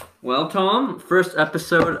Well, Tom, first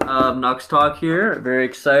episode of Nux Talk here. Very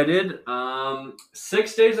excited.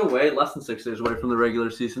 6 days away, less than 6 days away from the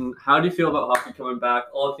regular season. How do you feel about hockey coming back?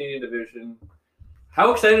 All Canadian division.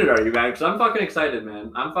 How excited are you, man? Because I'm fucking excited,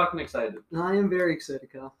 man. I'm fucking excited. I am very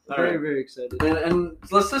excited, Kyle. All Very, right. very excited. And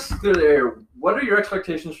let's just clear the air. What are your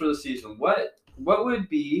expectations for the season? What would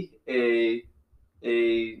be a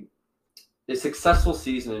successful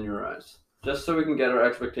season in your eyes? Just so we can get our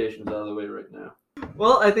expectations out of the way right now.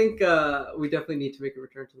 Well, I think we definitely need to make a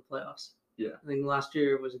return to the playoffs. Yeah. I think last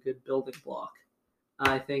year was a good building block.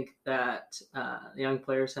 I think that the young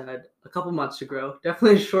players had a couple months to grow.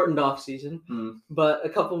 Definitely a shortened off season, but a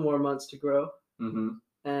couple more months to grow. Mm-hmm.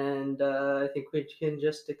 And I think we can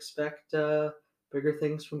just expect bigger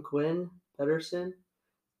things from Quinn, Pedersen.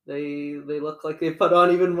 They look like they put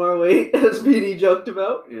on even more weight, as Petey joked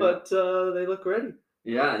about, but they look ready.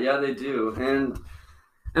 Yeah, they do.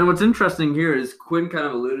 And what's interesting here is Quinn kind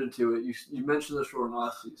of alluded to it. You mentioned the short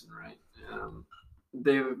off season, right?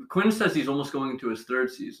 Quinn says he's almost going into his third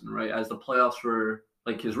season, right? As the playoffs were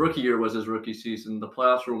like his rookie year was his rookie season. The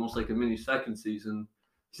playoffs were almost like a mini second season.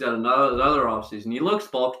 He's had another off season. He looks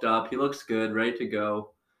bulked up. He looks good, ready to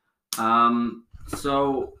go.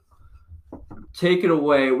 So take it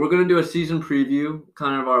away. We're gonna do a season preview,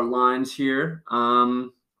 kind of our lines here.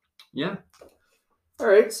 Yeah. All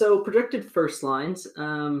right, so projected first lines.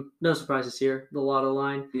 No surprises here. The Lotto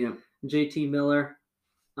line. Yeah. JT Miller,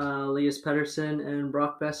 Elias Pettersson, and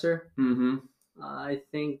Brock Besser. Mm-hmm. I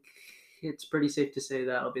think it's pretty safe to say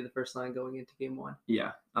that'll be the first line going into game one.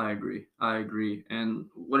 Yeah, I agree. And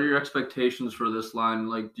what are your expectations for this line?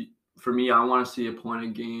 Like, for me, I want to see a point a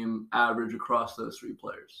game average across those three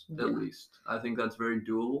players, at least. I think that's very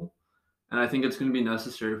doable. And I think it's going to be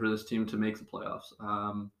necessary for this team to make the playoffs.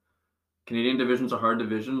 Canadian division's a hard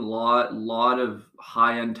division. Lot of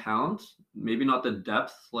high-end talent. Maybe not the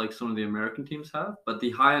depth like some of the American teams have, but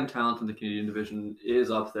the high-end talent in the Canadian division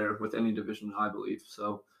is up there with any division, I believe.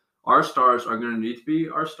 So our stars are going to need to be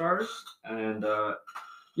our stars. And,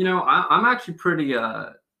 I'm actually pretty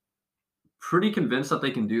convinced that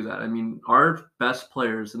they can do that. I mean, our best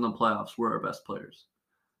players in the playoffs were our best players.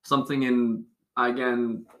 Something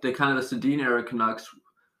the kind of the Sedin era Canucks,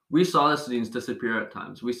 we saw the Sedins disappear at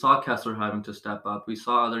times. We saw Kessler having to step up. We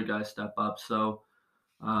saw other guys step up. So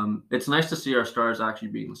it's nice to see our stars actually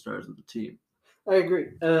being the stars of the team. I agree.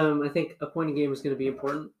 I think a point a game is going to be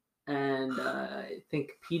important. And I think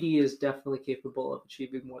PD is definitely capable of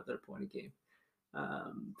achieving more than a point a game.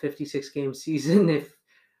 56-game season, if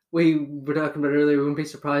we were talking about earlier, we wouldn't be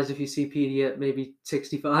surprised if you see PD at maybe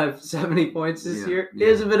 65, 70 points this year. It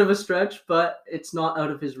is a bit of a stretch, but it's not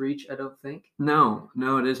out of his reach, I don't think. No,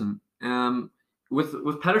 it isn't. With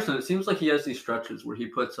Pettersson, it seems like he has these stretches where he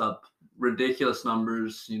puts up ridiculous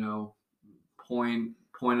numbers, point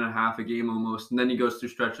and a half a game almost, and then he goes through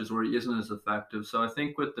stretches where he isn't as effective. So I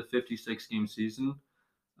think with the 56-game season,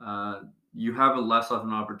 you have a less of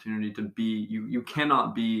an opportunity to be, you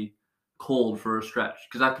cannot be cold for a stretch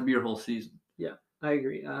because that could be your whole season. Yeah, I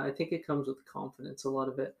agree. I think it comes with confidence, a lot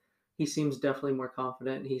of it. He seems definitely more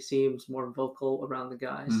confident. He seems more vocal around the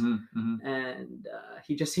guys, and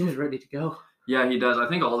he just seems ready to go. Yeah, he does. I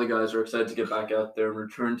think all the guys are excited to get back out there and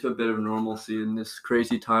return to a bit of normalcy in this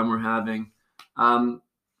crazy time we're having.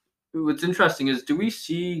 What's interesting is, do we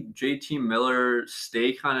see JT Miller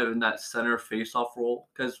stay kind of in that center face-off role?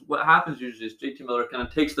 Because what happens usually is JT Miller kind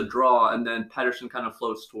of takes the draw and then Pettersson kind of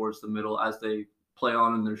floats towards the middle as they play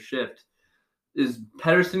on in their shift. Is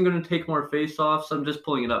Pettersson going to take more face-offs? I'm just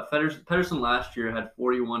pulling it up. Pettersson last year had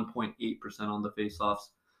 41.8% on the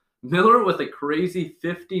face-offs. Miller with a crazy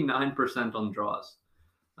 59% on draws.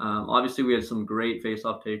 Obviously, we had some great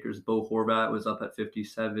face-off takers. Bo Horvat was up at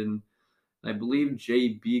 57. I believe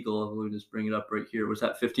Jay Beagle, let me just bring it up right here, was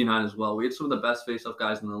at 59 as well. We had some of the best face-off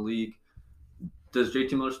guys in the league. Does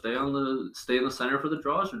JT Miller stay in the center for the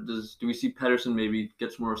draws, or do we see Pettersson maybe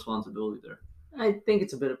get some more responsibility there? I think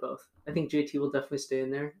it's a bit of both. I think JT will definitely stay in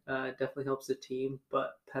there. It definitely helps the team.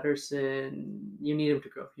 But Pettersson, you need him to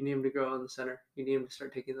grow. You need him to grow in the center. You need him to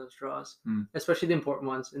start taking those draws, especially the important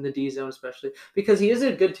ones in the D zone, especially because he is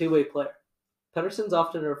a good two-way player. Pettersson's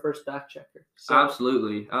often our first back checker. So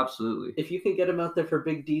absolutely. If you can get him out there for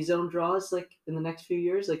big D zone draws, like in the next few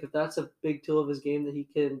years, like if that's a big tool of his game that he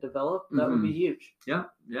can develop, that would be huge. Yeah,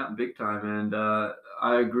 big time. And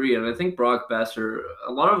I agree. And I think Brock Besser,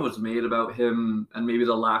 a lot of it was made about him and maybe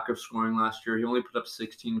the lack of scoring last year. He only put up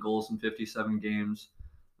 16 goals in 57 games,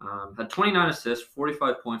 had 29 assists,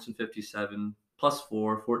 45 points in 57, plus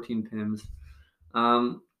 14 PIMs.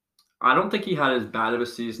 I don't think he had as bad of a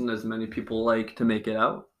season as many people like to make it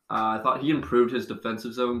out. I thought he improved his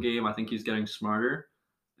defensive zone game. I think he's getting smarter.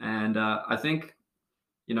 And I think,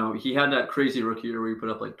 he had that crazy rookie year where he put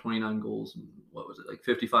up like 29 goals and what was it, like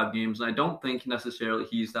 55 games. And I don't think necessarily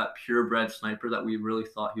he's that purebred sniper that we really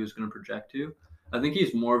thought he was going to project to. I think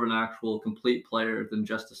he's more of an actual complete player than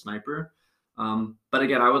just a sniper. But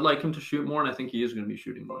again, I would like him to shoot more, and I think he is going to be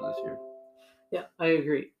shooting more this year. Yeah, I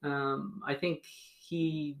agree. I think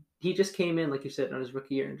he just came in, like you said, on his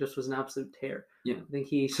rookie year and just was an absolute tear. Yeah. I think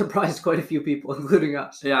he surprised quite a few people, including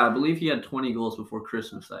us. Yeah, I believe he had 20 goals before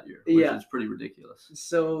Christmas that year, which is pretty ridiculous.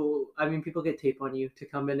 So, I mean, people get tape on you to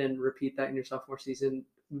come in and repeat that in your sophomore season.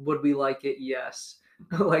 Would we like it? Yes.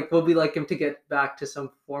 Would we like him to get back to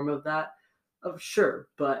some form of that? Sure,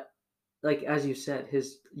 but like as you said,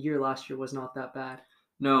 his year last year was not that bad.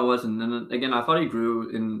 No, it wasn't. And again, I thought he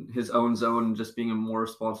grew in his own zone, just being a more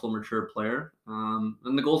responsible, mature player. And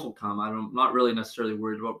the goals will come. I'm not really necessarily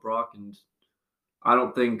worried about Brock, and I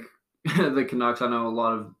don't think the Canucks. I know a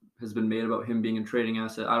lot of has been made about him being a trading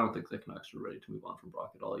asset. I don't think the Canucks are ready to move on from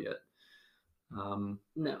Brock at all yet.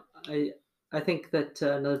 No, I think that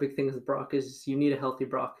another big thing with Brock is you need a healthy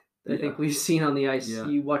Brock. I think we've seen on the ice. Yeah.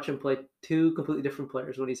 You watch him play two completely different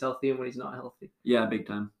players when he's healthy and when he's not healthy. Yeah, big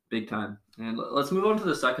time. And let's move on to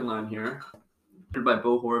the second line here. By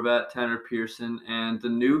Bo Horvat, Tanner Pearson, and the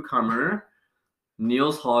newcomer,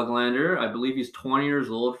 Niels Hoglander. I believe he's 20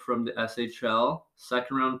 years old from the SHL,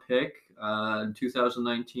 second-round pick in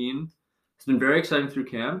 2019. It's been very exciting through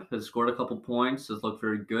camp. Has scored a couple points. Has looked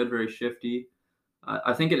very good, very shifty.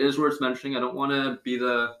 I think it is worth mentioning. I don't want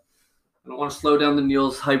to slow down the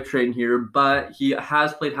Niels hype train here, but he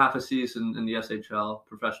has played half a season in the SHL,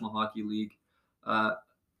 Professional Hockey League.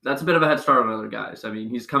 That's a bit of a head start on other guys. I mean,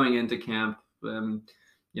 he's coming into camp. The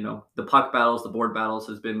puck battles, the board battles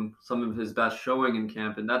has been some of his best showing in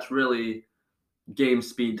camp, and that's really game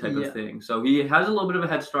speed type of thing. So he has a little bit of a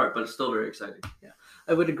head start, but it's still very exciting. Yeah,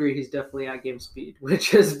 I would agree. He's definitely at game speed, which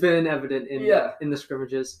has been evident in the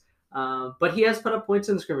scrimmages. But he has put up points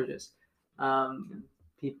in the scrimmages.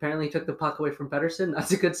 He apparently took the puck away from Pettersson.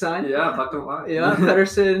 That's a good sign. Yeah, puck don't lie. Yeah,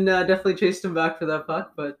 Pettersson definitely chased him back for that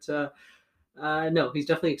puck, but no, he's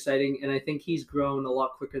definitely exciting, and I think he's grown a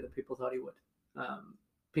lot quicker than people thought he would.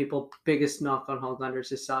 Biggest knock on Hoglander is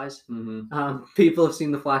his size. Mm-hmm. People have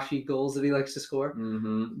seen the flashy goals that he likes to score,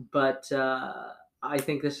 mm-hmm. but I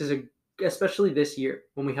think this is especially this year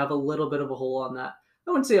when we have a little bit of a hole on that. I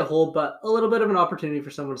wouldn't say a hole, but a little bit of an opportunity for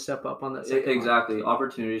someone to step up on that second Exactly. line.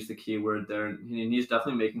 Opportunity is the key word there, and he's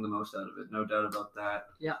definitely making the most out of it. No doubt about that.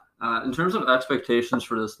 Yeah. In terms of expectations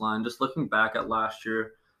for this line, just looking back at last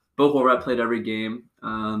year, Bo Horvat played every game.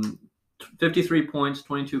 53 points,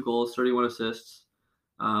 22 goals, 31 assists.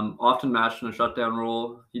 Often matched in a shutdown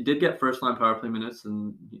role. He did get first-line power play minutes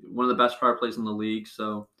and one of the best power plays in the league,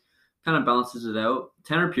 so kind of balances it out.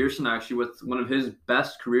 Tanner Pearson, actually, with one of his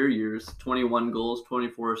best career years, 21 goals,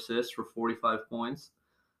 24 assists for 45 points.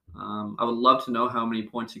 I would love to know how many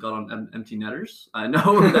points he got on empty netters. I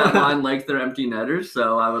know that line likes their empty netters,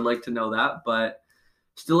 so I would like to know that, but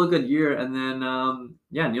still a good year. And then,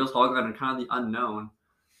 Niels Hoglander, kind of the unknown.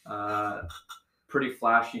 Pretty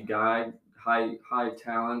flashy guy, high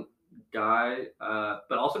talent guy,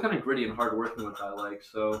 but also kind of gritty and hardworking, which I like.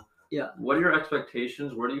 So, yeah. What are your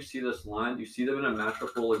expectations? Where do you see this line? Do you see them in a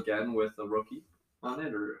matchup role again with a rookie on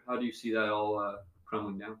it, or how do you see that all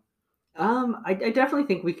crumbling down? I definitely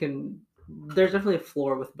think we can. There's definitely a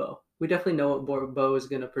floor with Bo. We definitely know what Bo is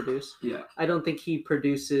going to produce. Yeah. I don't think he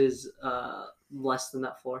produces less than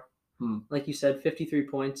that floor. Like you said, 53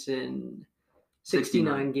 points in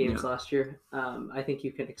 69 games last year. I think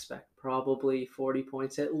you can expect probably 40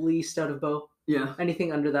 points at least out of Bo. Yeah.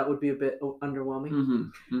 Anything under that would be a bit underwhelming.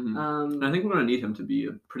 Mm-hmm. And I think we're going to need him to be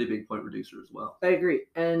a pretty big point reducer as well. I agree.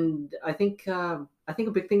 And I think a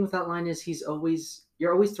big thing with that line is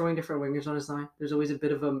you're always throwing different wingers on his line. There's always a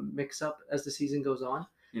bit of a mix-up as the season goes on.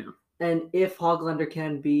 Yeah. And if Hoglander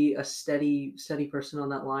can be a steady person on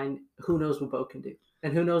that line, who knows what Bo can do?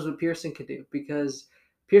 And who knows what Pearson can do? Because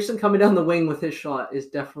Pearson coming down the wing with his shot is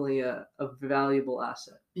definitely a valuable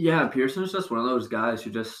asset. Yeah, Pearson's just one of those guys who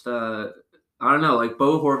just, I don't know, like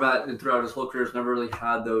Bo Horvat throughout his whole career has never really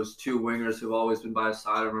had those two wingers who've always been by his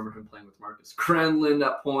side. I remember him playing with Marcus Krenlin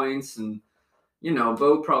at points, and,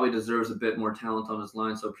 Bo probably deserves a bit more talent on his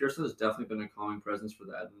line. So Pearson has definitely been a calming presence for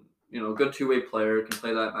that. And, good two-way player, can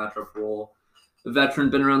play that matchup role. A veteran,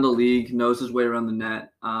 been around the league, knows his way around the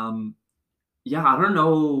net. I don't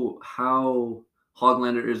know how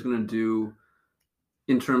Hoglander is going to do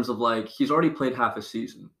in terms of, he's already played half a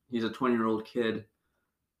season. He's a 20-year-old kid.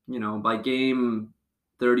 By game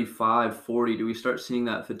 35, 40, do we start seeing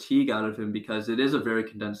that fatigue out of him? Because it is a very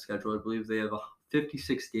condensed schedule. I believe they have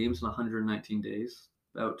 56 games in 119 days.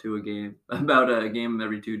 about a game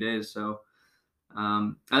every 2 days. So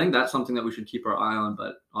I think that's something that we should keep our eye on.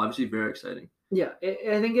 But obviously, very exciting. Yeah,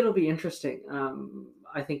 I think it'll be interesting.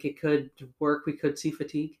 I think it could work. We could see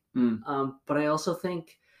fatigue, Mm, but I also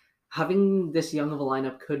think having this young of a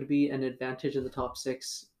lineup could be an advantage in the top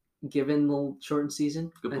six, given the shortened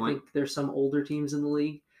season. good I point. think there's some older teams in the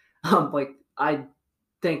league. Like I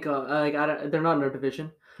think, they're not in our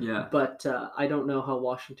division, Yeah, but I don't know how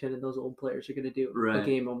Washington and those old players are going to do a right.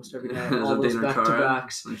 game almost every night. There's All those Dana back to Chara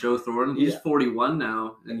backs. and Joe Thornton. He's Yeah. 41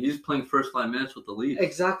 now, and he's playing first line minutes with the Leafs.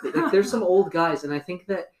 Exactly. Like, there's some old guys, and I think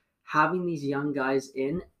that having these young guys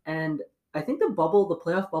in, and I think the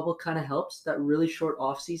playoff bubble kind of helps. That really short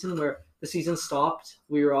off season where the season stopped,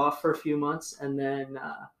 we were off for a few months, and then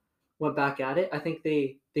went back at it. I think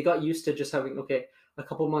they got used to just having a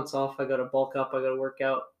couple months off. I got to bulk up. I got to work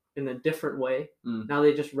out in a different way. Now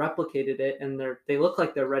they just replicated it, and they look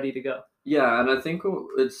like they're ready to go. Yeah, and I think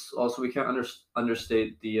it's also we can't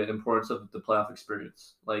understate the importance of the playoff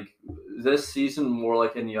experience. Like this season, more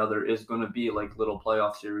like any other, is going to be like little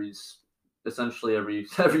playoff series, essentially every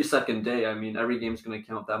second day. I mean, every game's going to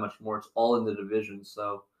count that much more. It's all in the division,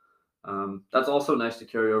 so that's also nice to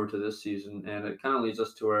carry over to this season. And it kind of leads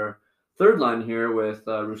us to our third line here with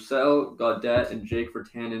Roussel, Gaudette, and Jake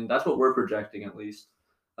Virtanen. That's what we're projecting, at least.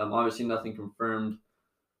 Obviously, nothing confirmed.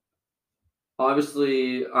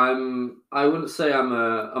 Obviously, I wouldn't say I'm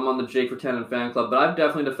on the Jake Virtanen fan club, but I've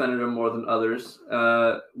definitely defended him more than others.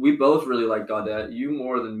 We both really like Gaudette. You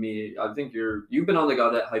more than me. I think you've been on the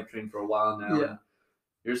Gaudette hype train for a while now. Yeah.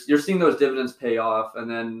 You're seeing those dividends pay off, and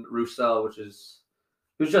then Roussel,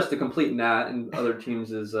 who's just a complete gnat, and other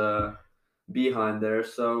teams is behind there.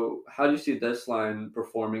 So how do you see this line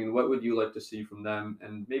performing, and what would you like to see from them,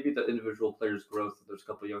 and maybe the individual players' growth? There's a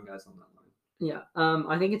couple of young guys on that line. Yeah,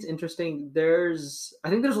 I think it's interesting. I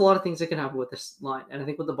think there's a lot of things that can happen with this line, and I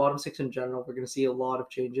think with the bottom six in general, we're going to see a lot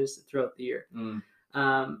of changes throughout the year.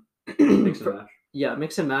 Mix and match. Yeah,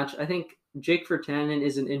 mix and match. I think Jake Virtanen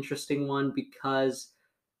is an interesting one because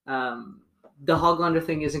the Hoglander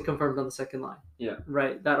thing isn't confirmed on the second line. Yeah.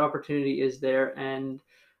 Right, that opportunity is there, and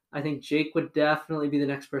I think Jake would definitely be the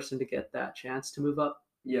next person to get that chance to move up.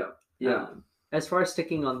 Yeah. As far as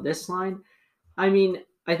sticking on this line, I mean,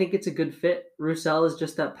 I think it's a good fit. Roussel is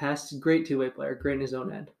just that pest, great two-way player, great in his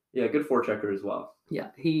own end. Yeah, good forechecker as well. Yeah,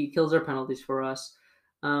 he kills our penalties for us.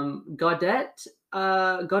 Gaudette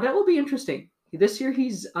will be interesting. This year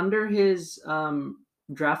he's under his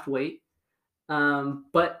draft weight,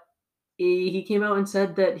 but he came out and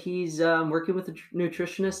said that he's working with a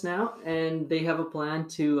nutritionist now, and they have a plan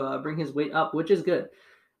to bring his weight up, which is good.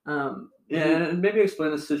 And maybe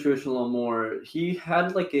explain the situation a little more. He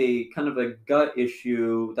had like a kind of a gut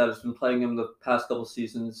issue that has been plaguing him the past couple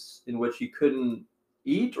seasons, in which he couldn't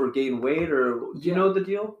eat or gain weight, or do you know the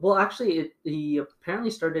deal? Well, actually, he apparently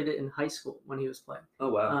started it in high school when he was playing.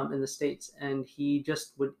 Oh wow! In the States, and he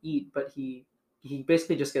just would eat, but he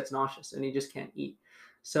basically just gets nauseous and he just can't eat.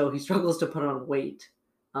 So he struggles to put on weight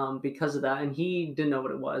because of that, and he didn't know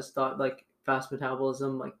what it was. Thought like fast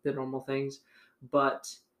metabolism, like the normal things, but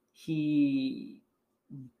he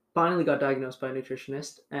finally got diagnosed by a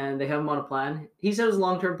nutritionist, and they have him on a plan. He said it was a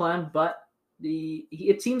long-term plan, but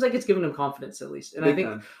it seems like it's given him confidence at least, and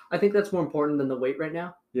I think that's more important than the weight right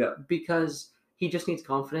now. Yeah, because he just needs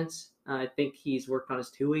confidence. I think he's worked on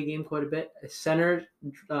his two-way game quite a bit. Center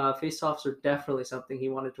face-offs are definitely something he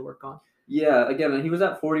wanted to work on. Yeah, again, he was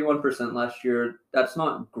at 41% last year. That's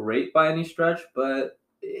not great by any stretch, but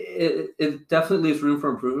it definitely leaves room for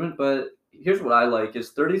improvement. But here's what I like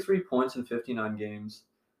is 33 points in 59 games.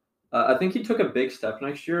 I think he took a big step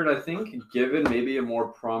next year, and I think given maybe a more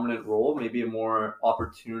prominent role, maybe a more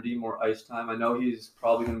opportunity, more ice time, I know he's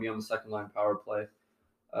probably going to be on the second line power play.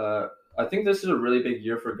 I think this is a really big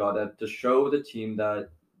year for Gaudette to show the team that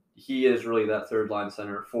he is really that third line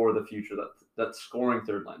center for the future, that scoring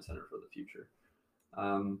third line center for the future.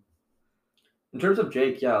 In terms of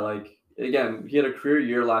Jake, yeah, like again, he had a career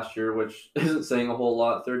year last year, which isn't saying a whole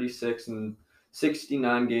lot. 36 and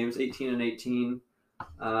 69 games, 18 and 18.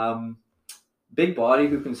 Big body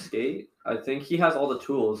who can skate. I think he has all the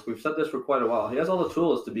tools. We've said this for quite a while. He has all the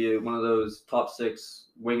tools to be one of those top six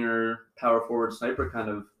winger, power forward, sniper kind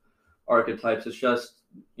of archetypes. It's just,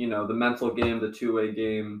 the mental game, the two-way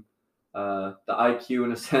game, the IQ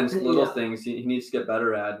in a sense, little things he needs to get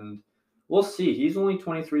better at. And we'll see. He's only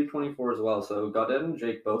 23, 24 as well. So Gaudette and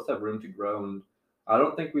Jake both have room to grow. And I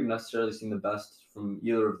don't think we've necessarily seen the best from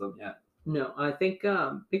either of them yet. No, I think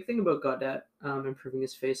big thing about Gaudette improving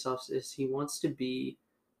his faceoffs is he wants to be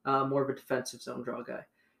more of a defensive zone draw guy.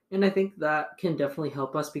 And I think that can definitely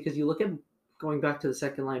help us because you look at going back to the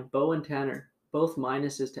second line, Bo and Tanner both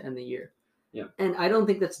minuses to end the year. Yeah. And I don't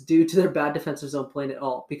think that's due to their bad defensive zone playing at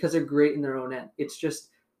all, because they're great in their own end. It's just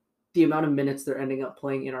the amount of minutes they're ending up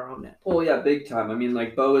playing in our own end. Oh yeah, big time. I mean,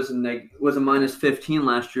 like Bo was a minus 15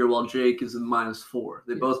 last year, while Jake is a minus 4.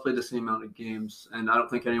 They both played the same amount of games, and I don't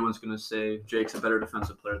think anyone's going to say Jake's a better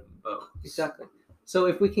defensive player than Bo. Exactly. So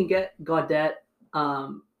if we can get Gaudette,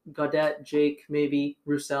 Jake, maybe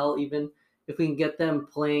Roussel, even if we can get them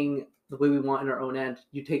playing the way we want in our own end,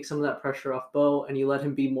 you take some of that pressure off Bo and you let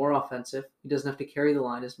him be more offensive. He doesn't have to carry the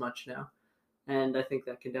line as much now, and I think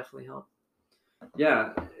that can definitely help.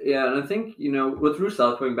 Yeah, and I think, with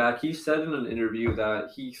Roussel coming back, he said in an interview that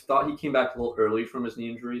he thought he came back a little early from his knee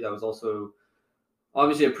injury. That was also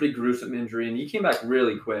obviously a pretty gruesome injury, and he came back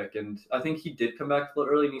really quick, and I think he did come back a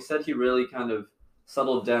little early, and he said he really kind of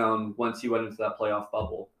settled down once he went into that playoff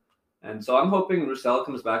bubble. And so I'm hoping Roussel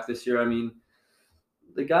comes back this year. I mean,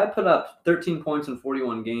 the guy put up 13 points in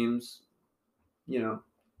 41 games.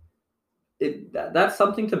 That's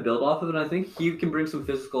something to build off of, and I think he can bring some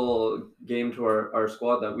physical game to our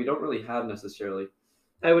squad that we don't really have necessarily.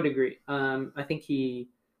 I would agree. I think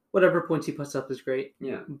whatever points he puts up is great.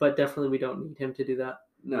 Yeah. But definitely we don't need him to do that.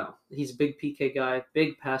 No. He's a big PK guy,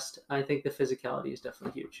 big pest. I think the physicality is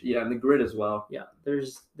definitely huge. Yeah, and the grit as well. Yeah.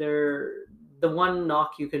 The one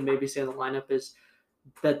knock you can maybe say on the lineup is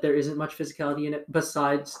that there isn't much physicality in it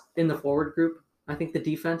besides in the forward group. I think the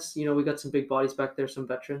defense, we got some big bodies back there, some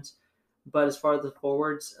veterans. But as far as the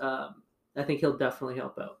forwards, I think he'll definitely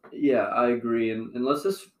help out. Yeah, I agree. And let's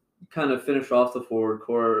just kind of finish off the forward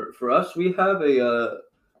core. For us, we have a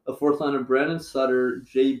fourth line of Brandon Sutter,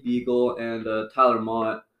 Jay Beagle, and Tyler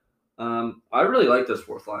Mott. I really like this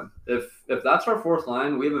fourth line. If that's our fourth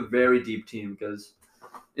line, we have a very deep team, because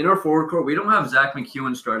in our forward core, we don't have Zach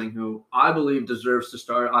McEwen starting, who I believe deserves to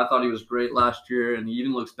start. I thought he was great last year, and he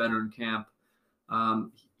even looks better in camp.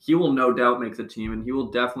 He will no doubt make the team, and he will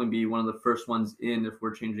definitely be one of the first ones in if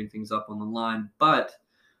we're changing things up on the line. But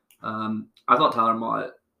I thought Tyler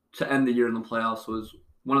Mott, to end the year in the playoffs, was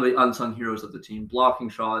one of the unsung heroes of the team, blocking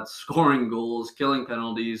shots, scoring goals, killing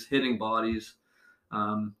penalties, hitting bodies.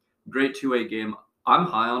 Great two-way game. I'm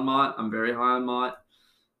high on Mott. I'm very high on Mott.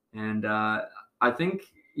 And I think,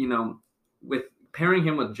 with pairing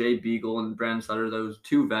him with Jay Beagle and Brandon Sutter, those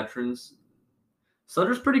two veterans,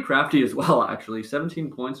 Sutter's pretty crafty as well, actually.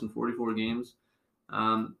 17 points in 44 games.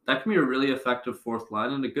 That can be a really effective fourth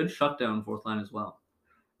line and a good shutdown fourth line as well.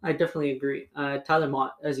 I definitely agree. Tyler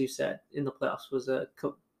Mott, as you said, in the playoffs was a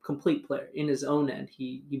complete player. In his own end,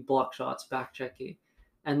 he blocked shots, back checking.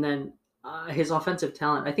 And then his offensive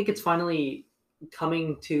talent, I think it's finally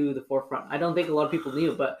coming to the forefront. I don't think a lot of people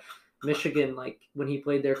knew, but Michigan, when he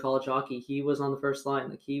played their college hockey, he was on the first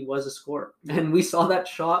line. He was a scorer. And we saw that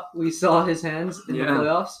shot. We saw his hands in the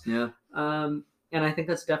playoffs. Yeah. And I think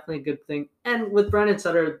that's definitely a good thing. And with Brandon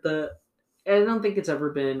Sutter, I don't think it's ever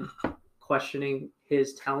been questioning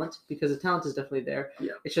his talent, because the talent is definitely there.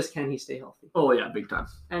 Yeah. It's just, can he stay healthy? Oh, yeah, big time.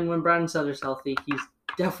 And when Brandon Sutter's healthy, he's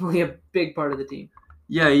definitely a big part of the team.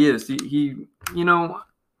 Yeah, he is. He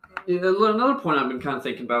another point I've been kind of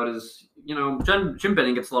thinking about is, Jim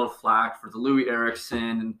Benning gets a lot of flack for the Louis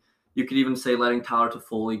Eriksson, and you could even say letting Tyler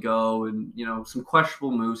Toffoli go, and, some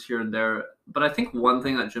questionable moves here and there. But I think one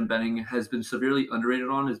thing that Jim Benning has been severely underrated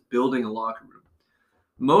on is building a locker room.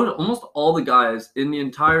 Almost all the guys on the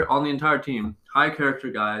entire team, high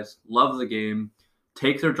character guys, love the game,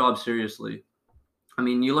 take their job seriously. I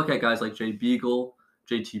mean, you look at guys like Jay Beagle,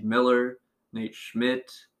 JT Miller, Nate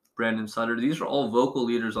Schmidt, Brandon Sutter. These are all vocal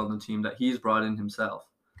leaders on the team that he's brought in himself.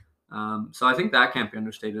 So I think that can't be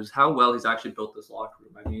understated, is how well he's actually built this locker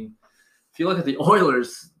room. I mean, if you look at the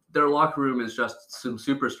Oilers, their locker room is just some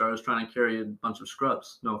superstars trying to carry a bunch of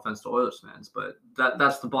scrubs. No offense to Oilers fans, but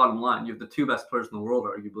that's the bottom line. You have the two best players in the world,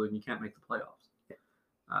 arguably, and you can't make the playoffs.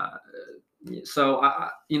 So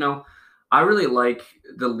I really like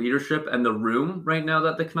the leadership and the room right now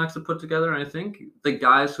that the Canucks have put together. And I think the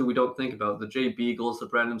guys who we don't think about, the Jay Beagles, the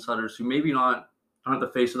Brandon Sutters, who maybe aren't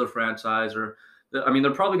the face of the franchise, they're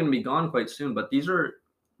probably going to be gone quite soon, but these are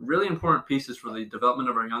really important pieces for the development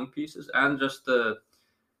of our young pieces and just the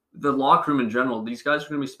locker room in general. These guys are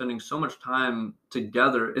going to be spending so much time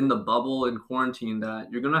together in the bubble, in quarantine,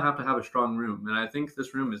 that you're going to have a strong room. And I think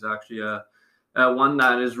this room is actually one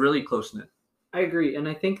that is really close-knit. I agree, and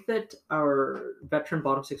I think that our veteran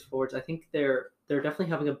bottom six forwards, I think they're definitely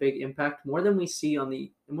having a big impact, more than we see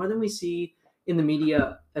in the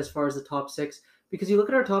media as far as the top six. Because you look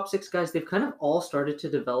at our top six guys, they've kind of all started to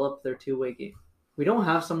develop their two-way game. We don't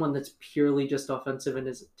have someone that's purely just offensive and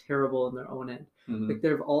is terrible in their own end. Mm-hmm.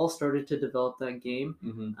 They've all started to develop that game.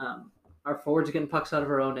 Mm-hmm. Our forwards are getting pucks out of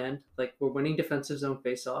our own end. We're winning defensive zone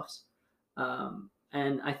faceoffs.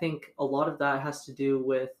 And I think a lot of that has to do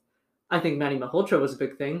with, I think Manny Malhotra was a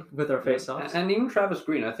big thing with our faceoffs. And even Travis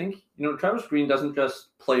Green. I think, Travis Green doesn't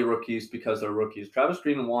just play rookies because they're rookies. Travis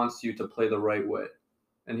Green wants you to play the right way.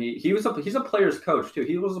 And he's a player's coach too.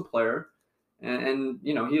 He was a player. And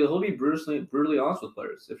he'll be brutally honest with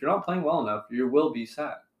players. If you're not playing well enough, you will be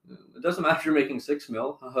sad. It doesn't matter if you're making $6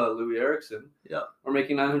 million, Louis Eriksson, or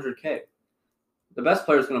making $900K. The best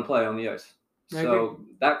player is going to play on the ice. So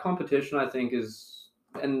that competition, I think, is,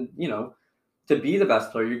 and to be the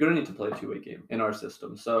best player, you're going to need to play a two-way game in our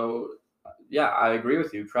system. So yeah, I agree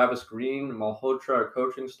with you. Travis Green, Malhotra, our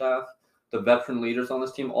coaching staff, the veteran leaders on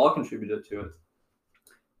this team all contributed to it.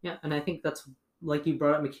 Yeah, and I think that's, like you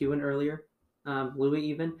brought up McEwen earlier, Louis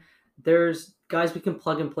even. There's guys we can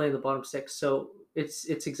plug and play in the bottom six. So it's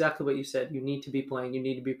exactly what you said. You need to be playing. You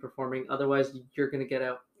need to be performing. Otherwise, you're going to get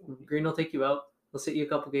out. Green will take you out. He'll sit you a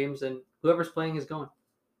couple games, and whoever's playing is going.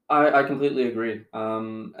 I completely agree.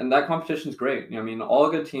 And that competition is great. I mean, all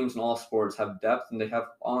good teams in all sports have depth, and they have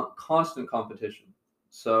constant competition.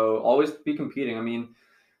 So always be competing. I mean,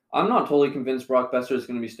 I'm not totally convinced Brock Besser is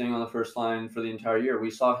going to be staying on the first line for the entire year.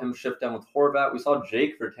 We saw him shift down with Horvat. We saw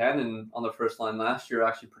Jake Virtanen on the first line last year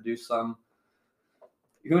actually produce some.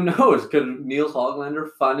 Who knows? Could Niels Hoglander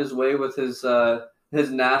find his way with his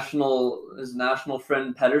national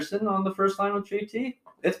friend Pedersen on the first line with JT?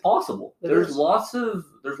 It's possible. There's lots of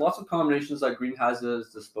combinations that Green has at his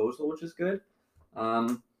disposal, which is good.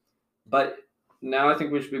 But now I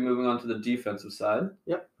think we should be moving on to the defensive side.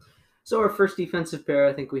 Yep. So our first defensive pair,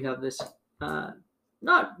 I think we have this.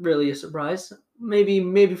 Not really a surprise.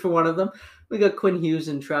 Maybe for one of them, we got Quinn Hughes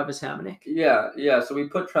and Travis Hamonic. Yeah. So we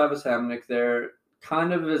put Travis Hamonic there,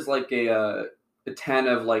 kind of as like a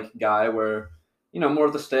Tanev guy, where more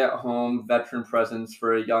of the stay-at-home veteran presence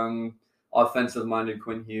for a young, offensive-minded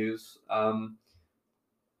Quinn Hughes.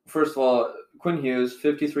 First of all, Quinn Hughes,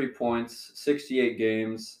 53 points, 68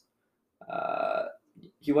 games.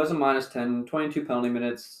 He was a -10, 22 penalty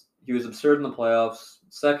minutes. He was absurd in the playoffs,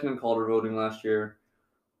 second in Calder voting last year.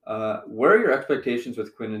 Where are your expectations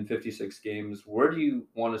with Quinn in 56 games? Where do you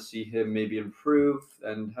want to see him maybe improve,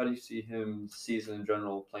 and how do you see him season in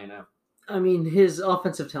general playing out? I mean, his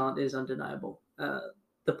offensive talent is undeniable.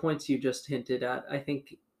 The points you just hinted at, I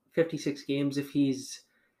think 56 games, if he's...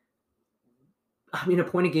 I mean, a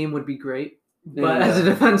point a game would be great. But as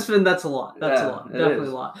a defenseman, that's a lot. That's a lot. Definitely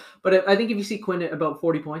a lot. But I think if you see Quinn at about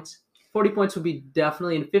 40 points, 40 points would be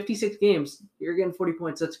definitely, in 56 games, you're getting 40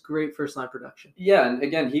 points. That's great first-line production. Yeah, and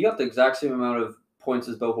again, he got the exact same amount of points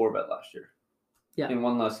as Bo Horvat last year. Yeah. In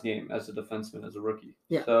one less game as a defenseman, as a rookie.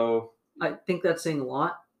 Yeah. So I think that's saying a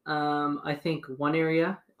lot. I think one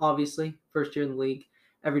area, obviously, first year in the league,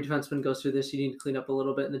 every defenseman goes through this. You need to clean up a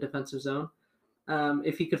little bit in the defensive zone.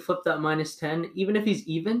 If he could flip that -10, even if he's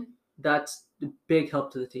even, that's a big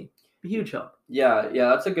help to the team. A huge help. Yeah,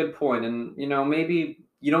 that's a good point. And, maybe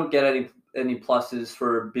you don't get any pluses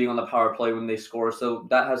for being on the power play when they score, so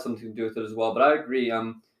that has something to do with it as well. But I agree.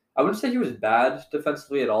 I wouldn't say he was bad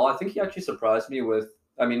defensively at all. I think he actually surprised me with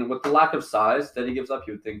the lack of size that he gives up.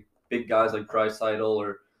 You would think big guys like Draisaitl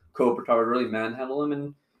or Kopitar would really manhandle him.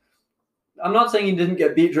 And I'm not saying he didn't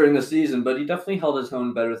get beat during the season, but he definitely held his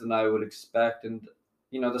own better than I would expect. And,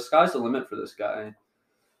 the sky's the limit for this guy.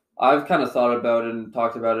 I've kind of thought about it and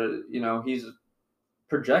talked about it. He's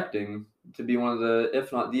projecting to be one of the,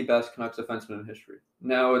 if not the best Canucks defenseman in history.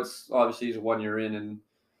 Now it's obviously he's 1 year in, and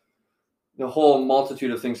the whole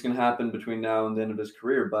multitude of things can happen between now and the end of his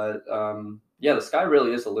career. But the sky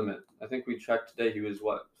really is the limit. I think we checked today. He was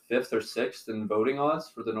 5th or 6th in voting odds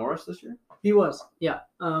for the Norris this year. He was, yeah.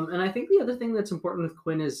 And I think the other thing that's important with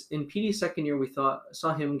Quinn is in PD's second year, we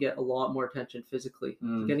saw him get a lot more attention physically,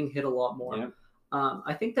 getting hit a lot more. Yeah.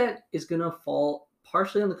 I think that is going to fall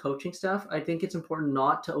partially on the coaching staff. I think it's important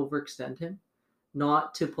not to overextend him,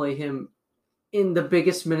 not to play him in the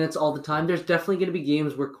biggest minutes all the time. There's definitely going to be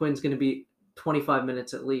games where Quinn's going to be 25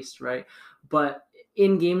 minutes at least, right? But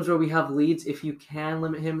in games where we have leads, if you can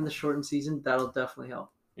limit him in the shortened season, that'll definitely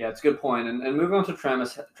help. Yeah, it's a good point. And moving on to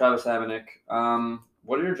Travis Hamonic,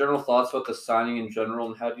 what are your general thoughts about the signing in general,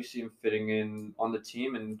 and how do you see him fitting in on the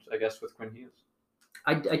team, and I guess with Quinn Hughes?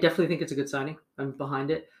 I definitely think it's a good signing. I'm behind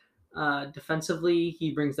it. Defensively,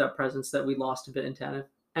 he brings that presence that we lost a bit in Tanev,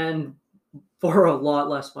 and for a lot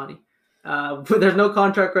less money. But there's no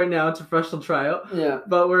contract right now. It's a professional tryout. Yeah.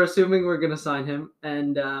 But we're assuming we're going to sign him.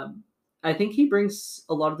 And I think he brings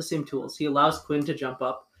a lot of the same tools. He allows Quinn to jump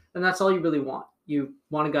up, and that's all you really want. You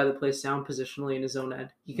want a guy that plays sound positionally in his own end.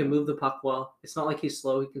 He can move the puck well. It's not like he's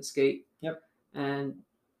slow. He can skate. Yep. And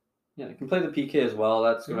Yeah, he can play the PK as well.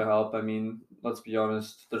 That's going to help. I mean, let's be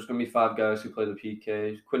honest. There's going to be 5 guys who play the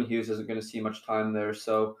PK. Quinn Hughes isn't going to see much time there.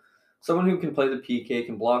 So someone who can play the PK,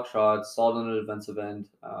 can block shots, solid on the defensive end.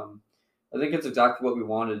 I think it's exactly what we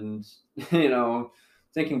wanted. And,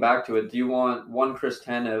 thinking back to it, do you want one Chris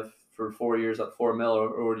Tanev for 4 years at 4 mil,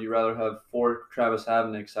 or would you rather have 4 Travis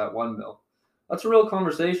Havnicks at 1 mil? That's a real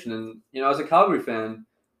conversation. And, as a Calgary fan,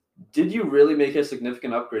 did you really make a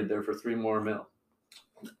significant upgrade there for 3 more mil?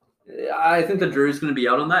 I think the jury's going to be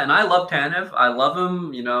out on that. And I love Tanev. I love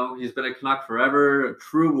him. He's been a Canuck forever, a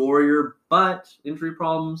true warrior, but injury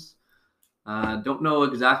problems. Don't know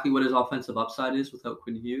exactly what his offensive upside is without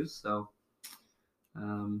Quinn Hughes. So,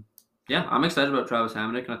 yeah, I'm excited about Travis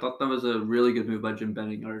Hamonic. And I thought that was a really good move by Jim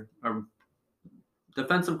Benning. Our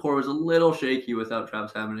defensive core was a little shaky without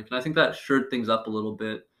Travis Hamonic. And I think that shored things up a little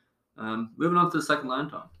bit. Moving on to the second line,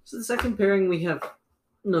 Tom. So the second pairing we have,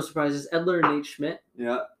 no surprises, Edler and Nate Schmidt.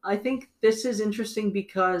 Yeah. I think this is interesting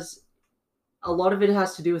because a lot of it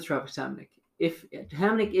has to do with Travis Hamonic. If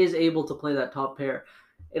Hamonic is able to play that top pair,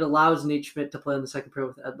 it allows Nate Schmidt to play on the second pair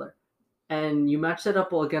with Edler. And you match that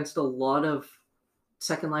up against a lot of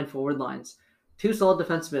second line forward lines. 2 solid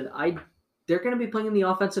defensemen. They're going to be playing in the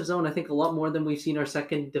offensive zone, I think, a lot more than we've seen our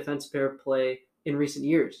second defense pair play in recent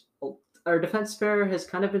years. Our defense pair has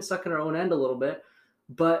kind of been stuck in our own end a little bit,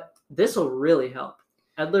 but this will really help.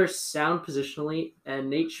 Edler's sound positionally, and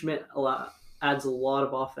Nate Schmidt adds a lot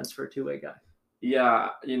of offense for a two-way guy. Yeah,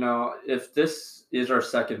 if this is our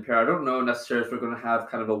second pair, I don't know necessarily if we're going to have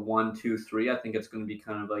kind of a 1-2-3. I think it's going to be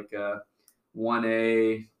kind of like a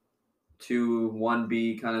 1A, 2,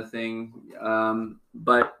 1B kind of thing.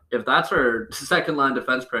 But if that's our second line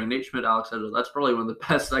defense pairing, Nate Schmidt, Alex Edler, that's probably one of the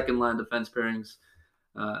best second line defense pairings,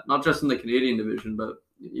 not just in the Canadian division, but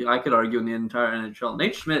I could argue in the entire NHL.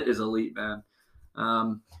 Nate Schmidt is elite, man.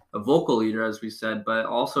 A vocal leader, as we said, but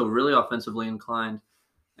also really offensively inclined.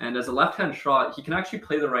 And as a left-hand shot, he can actually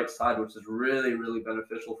play the right side, which is really, really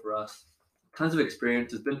beneficial for us. Tons of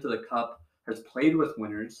experience, has been to the Cup, has played with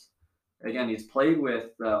winners. Again, he's played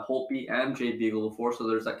with Holtby and Jay Beagle before, so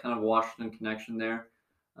there's that kind of Washington connection there.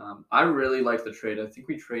 I really like the trade. I think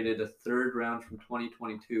we traded a third round from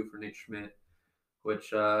 2022 for Nate Schmidt,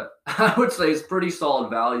 which I would say is pretty solid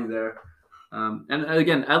value there. And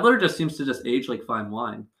again, Edler just seems to just age like fine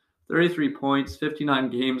wine. 33 points, 59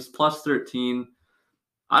 games, plus 13.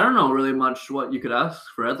 I don't know really much what you could ask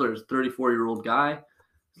for Edler. He's a 34-year-old guy.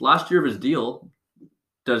 Last year of his deal.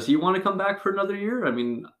 Does he want to come back for another year? I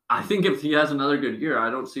mean, I think if he has another good year, I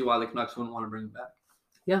don't see why the Canucks wouldn't want to bring him back.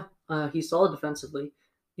 Yeah, he's solid defensively.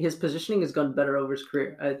 His positioning has gotten better over his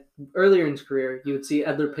career. Earlier in his career, you would see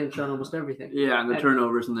Edler pinch on almost everything. Yeah, and the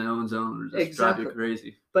turnovers in the own zone just drive you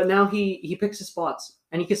crazy. But now he picks his spots,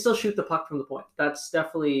 and he can still shoot the puck from the point. That's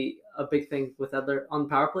definitely a big thing with Edler. On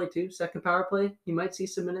power play, too. Second power play, you might see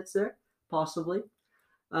some minutes there, possibly.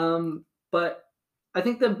 But I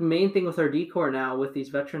think the main thing with our D-core now, with these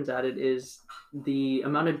veterans added, is the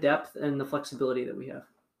amount of depth and the flexibility that we have.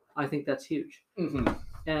 I think that's huge. Mm-hmm.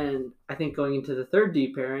 And I think going into the third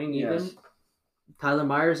D pairing, even Tyler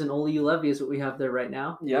Myers and Olli Juolevi is what we have there right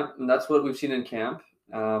now. Yeah, and that's what we've seen in camp.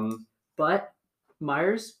 But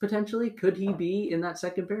Myers, potentially, could he be in that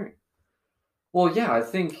second pairing? Well, yeah,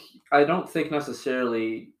 I don't think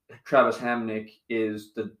necessarily Travis Hamonic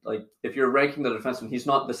is if you're ranking the defenseman, he's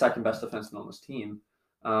not the second best defenseman on this team.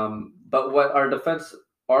 But what our defense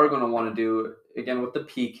are going to want to do, again, with the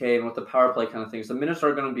PK and with the power play kind of things, the minutes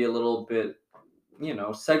are going to be a little bit,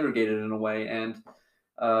 segregated in a way. And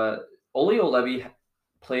Olli Juolevi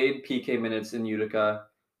played PK minutes in Utica.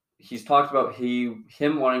 He's talked about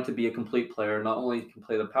him wanting to be a complete player, not only can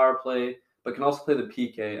play the power play, but can also play the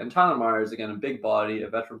PK. And Tyler Myers, again, a big body, a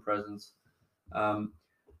veteran presence.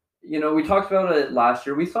 We talked about it last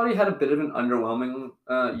year. We thought he had a bit of an underwhelming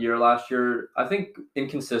year last year. I think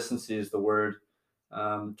inconsistency is the word.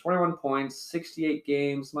 21 points, 68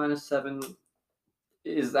 games, -7.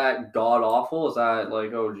 Is that god-awful? Is that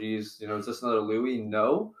like, oh, geez, is this another Louis?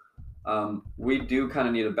 No. We do kind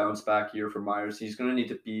of need a bounce-back year for Myers. He's going to need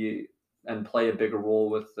to be and play a bigger role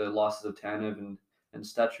with the losses of Tanev and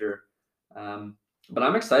Stetcher. But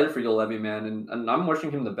I'm excited for Juolevi, man, and I'm wishing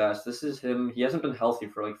him the best. This is him. He hasn't been healthy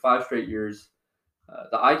for like 5 straight years.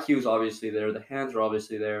 The IQ is obviously there. The hands are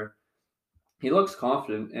obviously there. He looks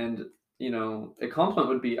confident, and, a compliment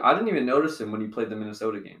would be, I didn't even notice him when he played the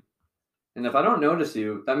Minnesota game. And if I don't notice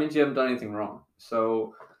you, that means you haven't done anything wrong.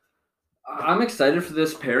 So I'm excited for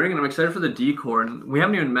this pairing, and I'm excited for the D-core. And we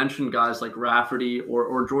haven't even mentioned guys like Rafferty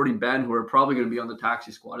or Jordy Ben, who are probably going to be on the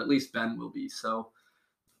taxi squad. At least Ben will be. So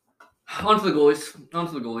on to the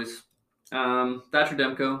goalies. Thatcher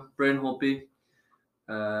Demko, Braden Holtby.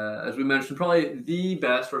 As we mentioned, probably the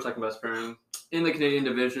best or second best pairing in the Canadian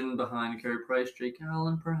division behind Carey Price, Jake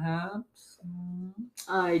Allen, perhaps.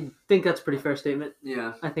 I think that's a pretty fair statement.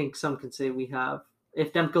 Yeah. I think some could say we have,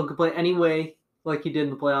 if Demko could play any way like he did in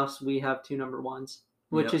the playoffs, we have 2 number ones,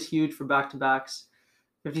 which is huge for back-to-backs.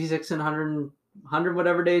 56 and 100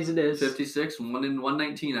 whatever days it is. 56, 1 in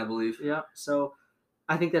 119, I believe. Yeah, so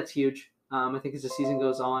I think that's huge. I think as the season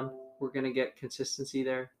goes on, we're going to get consistency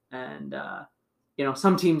there. And,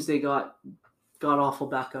 some teams, they got awful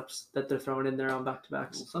backups that they're throwing in there on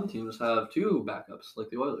back-to-backs. Well, some teams have 2 backups, like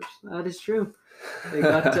the Oilers. That is true. They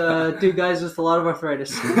got 2 guys with a lot of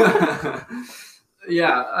arthritis.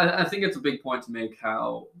 Yeah, I think it's a big point to make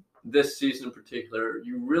how this season in particular,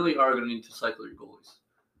 you really are going to need to cycle your goalies.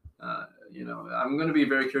 I'm going to be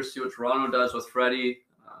very curious to see what Toronto does with Freddie.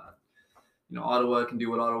 Ottawa can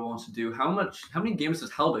do what Ottawa wants to do. How many games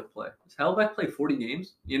does Hellbeck play? Does Hellbeck play 40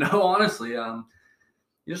 games? Honestly,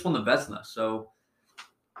 he just won the Vezina. So,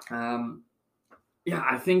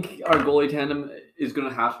 I think our goalie tandem is going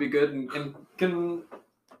to have to be good and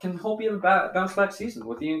can hope you have a bounce back season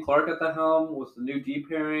with Ian Clark at the helm, with the new D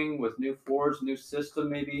pairing, with new forwards, new system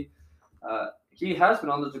maybe. He has been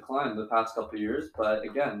on the decline the past couple of years, but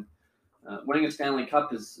again, winning a Stanley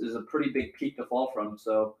Cup is a pretty big peak to fall from.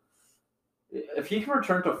 So if he can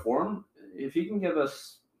return to form, if he can give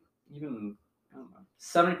us even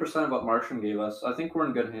 70% of what Marchand gave us, I think we're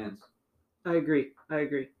in good hands. I agree.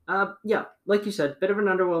 Like you said, bit of an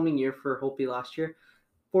underwhelming year for Holtby last year.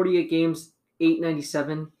 48 games,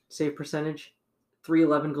 897 save percentage,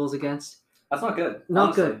 311 goals against. That's not good.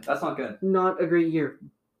 Honestly, good. That's not good. Not a great year.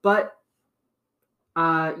 But,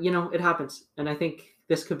 it happens. And I think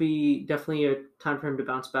this could be definitely a time for him to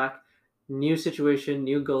bounce back. New situation,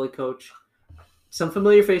 new goalie coach. Some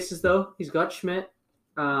familiar faces, though. He's got Schmidt.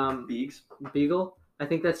 Beagle. I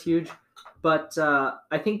think that's huge. But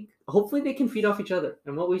I think hopefully they can feed off each other.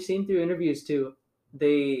 And what we've seen through interviews, too,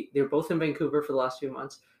 they're both in Vancouver for the last few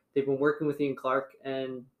months. They've been working with Ian Clark,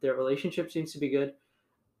 and their relationship seems to be good.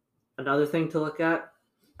 Another thing to look at,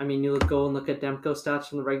 you go and look at Demko stats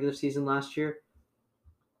from the regular season last year.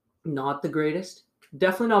 Not the greatest.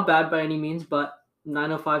 Definitely not bad by any means, but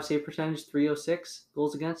 905 save percentage, 306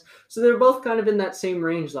 goals against. So they're both kind of in that same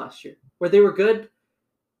range last year, where they were good,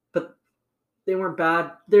 but they weren't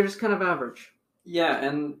bad. They're just kind of average. Yeah,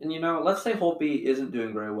 and let's say Holtby isn't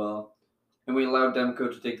doing very well, and we allow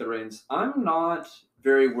Demko to take the reins. I'm not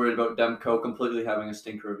very worried about Demko completely having a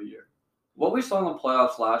stinker of a year. What we saw in the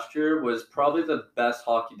playoffs last year was probably the best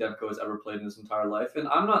hockey Demko has ever played in his entire life, and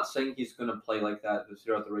I'm not saying he's going to play like that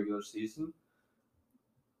throughout the regular season,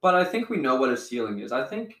 but I think we know what his ceiling is. I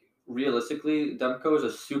think, realistically, Demko is a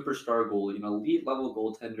superstar goalie, an elite-level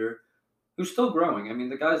goaltender who's still growing.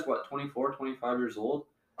 The guy's, 24, 25 years old?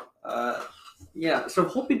 So if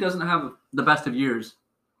Holtby doesn't have the best of years,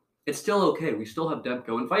 it's still okay. We still have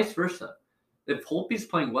Demko, and vice versa. If Holtby's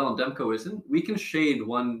playing well and Demko isn't, we can shade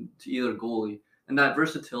one to either goalie. And that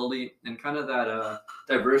versatility and kind of that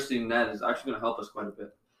diversity in net is actually going to help us quite a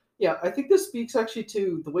bit. Yeah, I think this speaks actually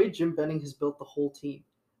to the way Jim Benning has built the whole team.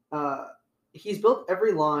 He's built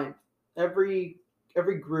every line, every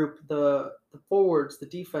group, the forwards, the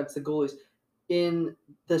defense, the goalies, in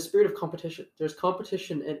the spirit of competition. There's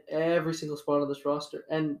competition in every single spot on this roster,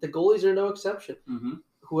 and the goalies are no exception. Mm-hmm.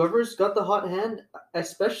 Whoever's got the hot hand,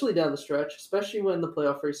 especially down the stretch, especially when the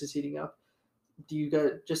playoff race is heating up, do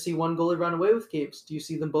you just see one goalie run away with games? Do you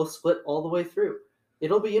see them both split all the way through?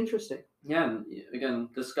 It'll be interesting. Yeah, and again,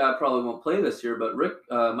 this guy probably won't play this year, but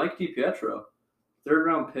Mike DiPietro,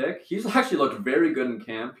 third-round pick, he's actually looked very good in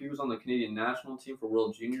camp. He was on the Canadian national team for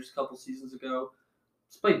World Juniors a couple seasons ago.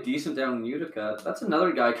 He's played decent down in Utica. That's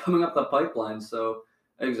another guy coming up the pipeline, so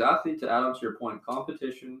exactly to add on to your point,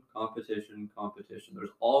 competition.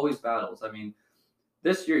 There's always battles.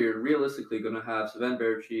 This year you're realistically going to have Sven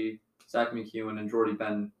Baertschi, Zach McEwen, and Jordy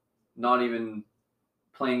Ben not even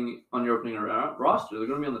playing on your opening roster. They're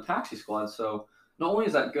going to be on the taxi squad. So not only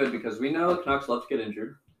is that good because we know the Canucks love to get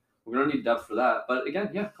injured. We're going to need depth for that. But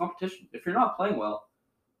again, competition. If you're not playing well,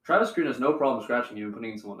 Travis Green has no problem scratching you and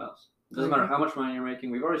putting in someone else. It doesn't matter how much money you're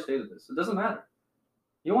making. We've already stated this. It doesn't matter.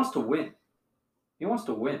 He wants to win. It does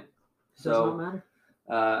not matter.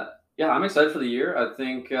 I'm excited for the year. I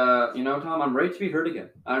think, Tom, I'm ready to be hurt again.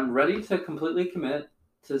 I'm ready to completely commit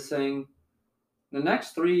to saying the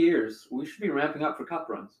next 3 years, we should be ramping up for cup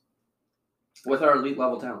runs with our elite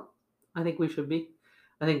level talent. I think we should be.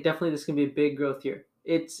 I think definitely this is going to be a big growth year.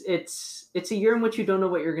 It's a year in which you don't know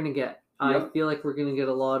what you're going to get. Yep. I feel like we're going to get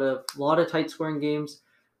a lot of tight scoring games.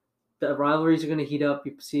 The rivalries are going to heat up.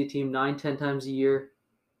 You see a team 9-10 times a year.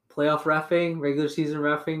 Playoff reffing, regular season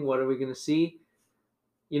reffing, what are we going to see?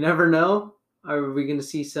 You never know. Are we going to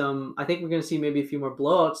see some? I think we're going to see maybe a few more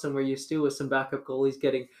blowouts than we're used to, with some backup goalies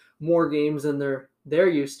getting more games than they're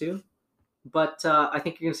used to. But I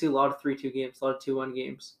think you're going to see a lot of 3-2 games, a lot of 2-1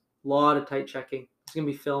 games, a lot of tight checking. There's going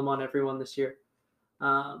to be film on everyone this year,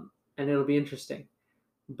 and it'll be interesting.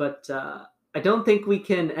 But I don't think we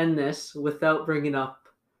can end this without bringing up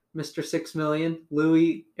Mr. 6 million,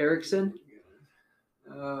 Louis Eriksson.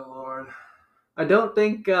 Oh, Lord. I don't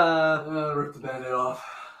think... rip the Band-Aid off.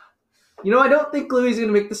 I don't think Louis is going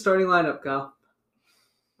to make the starting lineup, Kyle.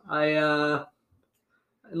 I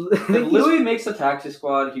If Louis makes the taxi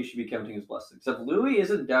squad, he should be counting his blessings. If Louis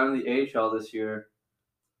isn't down in the AHL this year,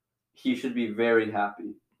 he should be very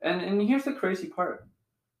happy. And here's the crazy part.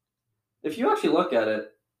 If you actually look at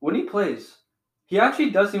it, when he plays, he actually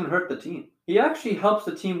doesn't even hurt the team. He actually helps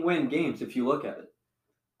the team win games if you look at it.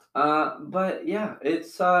 But yeah,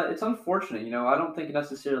 it's unfortunate. I don't think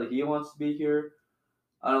necessarily he wants to be here.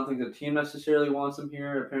 I don't think the team necessarily wants him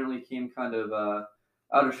here. Apparently he came kind of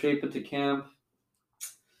out of shape into camp.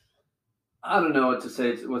 I don't know what to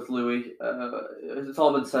say with Louis. It's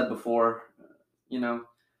all been said before.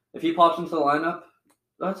 If he pops into the lineup,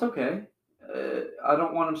 that's okay. I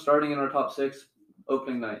don't want him starting in our top 6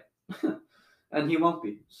 opening night. And he won't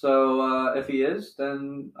be. So if he is,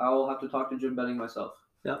 then I'll have to talk to Jim Benning myself.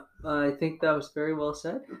 Yeah, I think that was very well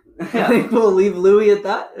said. Yeah. I think we'll leave Louis at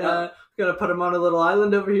that. Yeah. Gonna put him on a little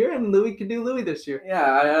island over here, and Louis can do Louis this year. Yeah,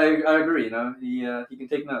 I agree. He can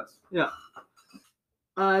take notes. Yeah.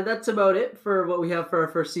 That's about it for what we have for our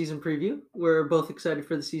first season preview. We're both excited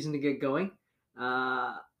for the season to get going.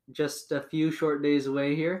 Just a few short days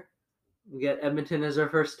away here. We get Edmonton as our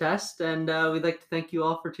first test, and we'd like to thank you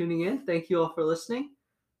all for tuning in. Thank you all for listening.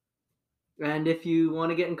 And if you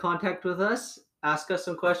want to get in contact with us, ask us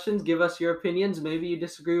some questions, give us your opinions. Maybe you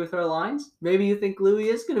disagree with our lines. Maybe you think Louis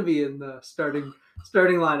is going to be in the starting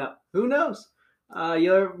lineup. Who knows?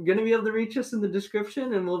 You're going to be able to reach us in the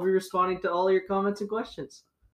description, and we'll be responding to all your comments and questions.